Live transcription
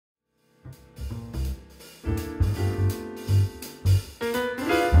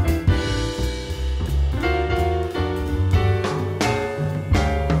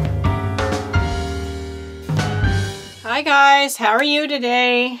Hi guys, how are you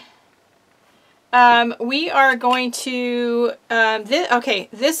today? We are going to,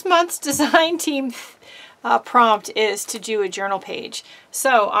 this month's design team prompt is to do a journal page.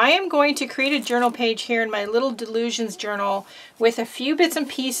 So I am going to create a journal page here in my little Delusions journal with a few bits and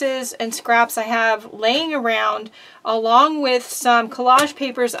pieces and scraps I have laying around, along with some collage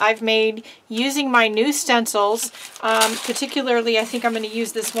papers I've made using my new stencils. Particularly, I think I'm going to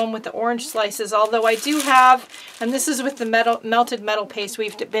use this one with the orange slices, although I do have, and this is with the melted metal paste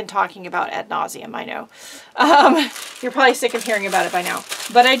we've been talking about ad nauseum, I know. You're probably sick of hearing about it by now,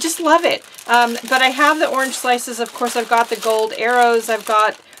 but I just love it. But I have the orange slices. Of course, I've got the gold arrows. I've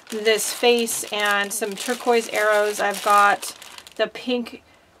got this face and some turquoise arrows. I've got the pink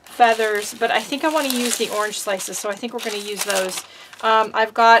feathers, but I think I want to use the orange slices, so I think we're going to use those.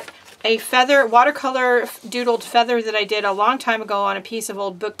 I've got a feather, watercolor doodled feather that I did a long time ago on a piece of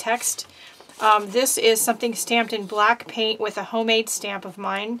old book text. This is something stamped in black paint with a homemade stamp of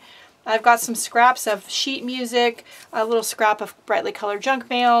mine. I've got some scraps of sheet music, a little scrap of brightly colored junk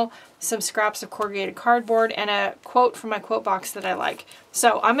mail, some scraps of corrugated cardboard, and a quote from my quote box that I like.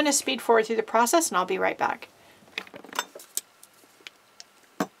 So I'm going to speed forward through the process and I'll be right back.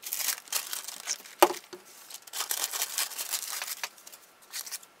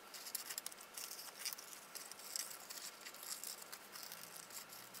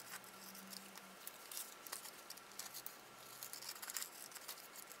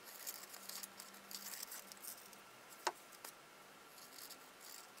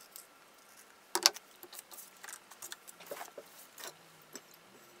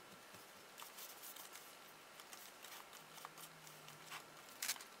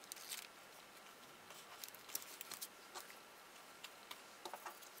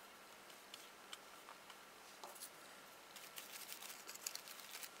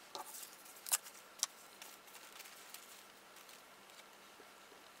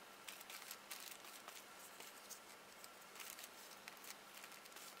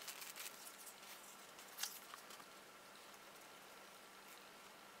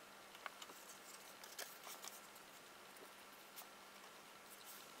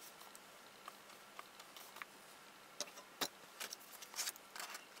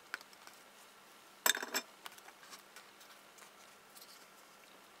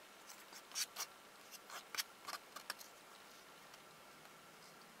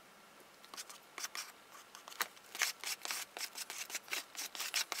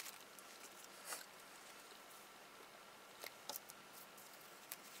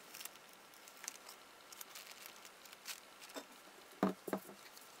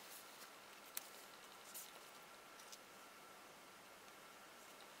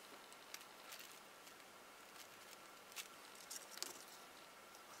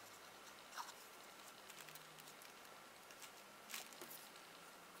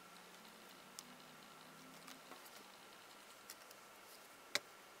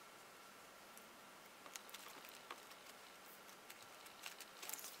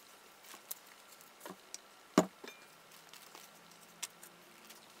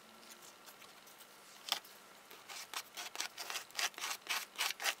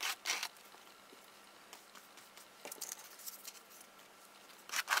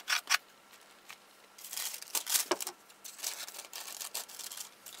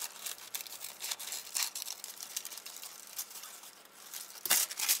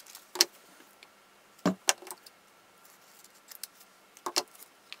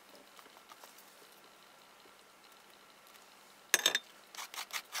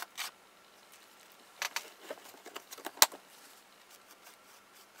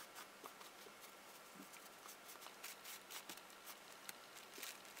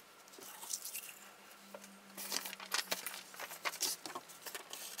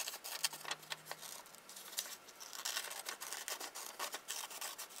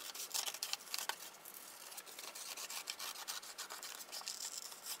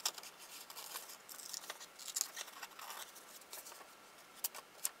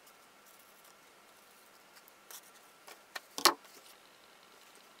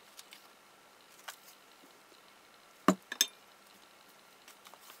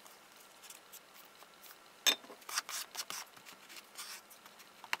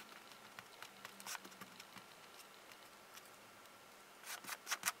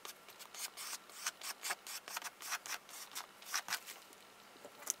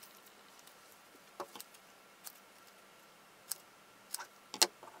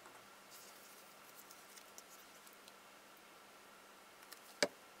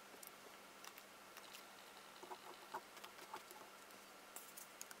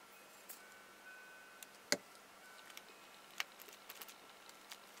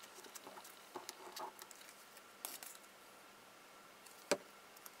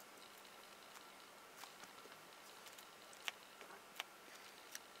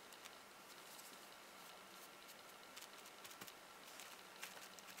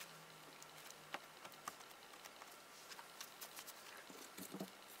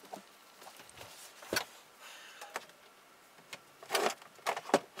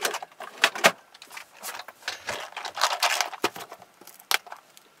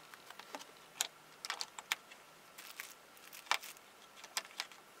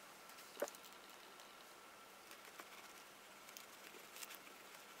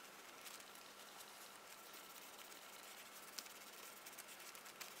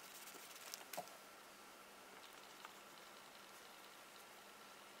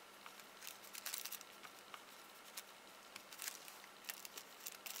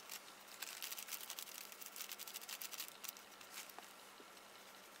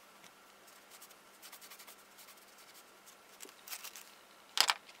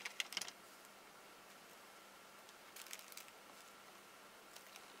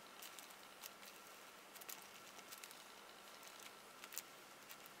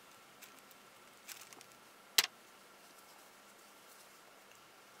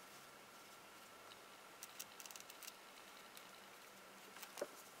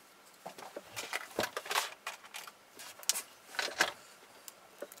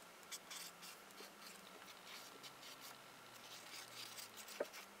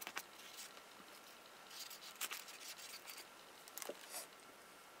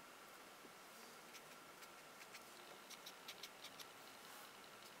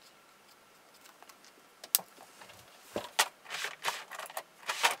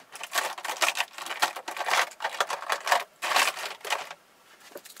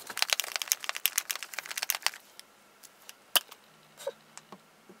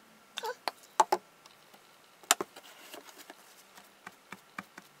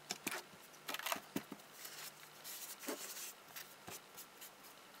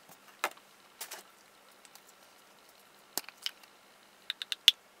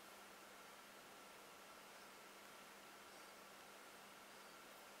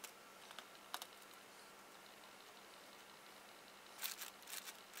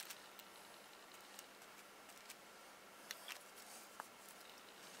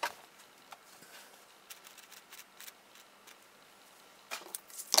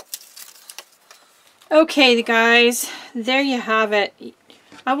 Okay, guys, there you have it.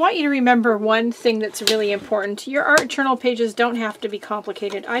 I want you to remember one thing that's really important. Your art journal pages don't have to be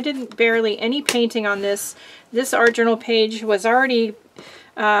complicated. I didn't barely any painting on this. This art journal page was already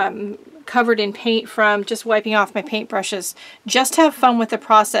covered in paint from just wiping off my paintbrushes. Just have fun with the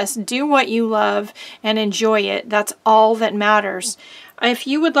process. Do what you love and enjoy it. That's all that matters. If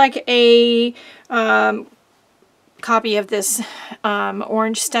you would like a copy of this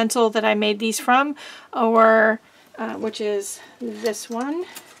orange stencil that I made these from, or which is this one,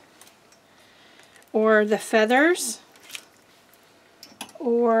 or the feathers,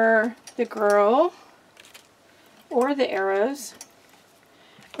 or the girl, or the arrows,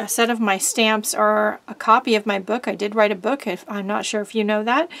 a set of my stamps, or a copy of my book. I did write a book, if I'm not sure if you know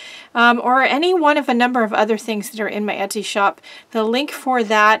that, or any one of a number of other things that are in my Etsy shop. The link for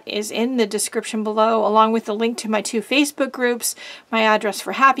that is in the description below, along with the link to my 2 Facebook groups, my address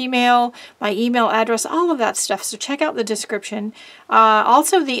for Happy Mail, my email address, all of that stuff. So check out the description.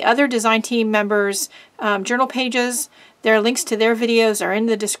 Also, the other design team members' journal pages, their links to their videos are in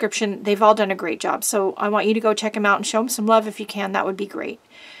the description. They've all done a great job, so I want you to go check them out and show them some love if you can. That would be great.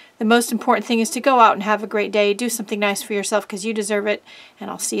 The most important thing is to go out and have a great day. Do something nice for yourself because you deserve it, and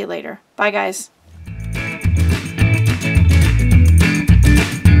I'll see you later. Bye, guys.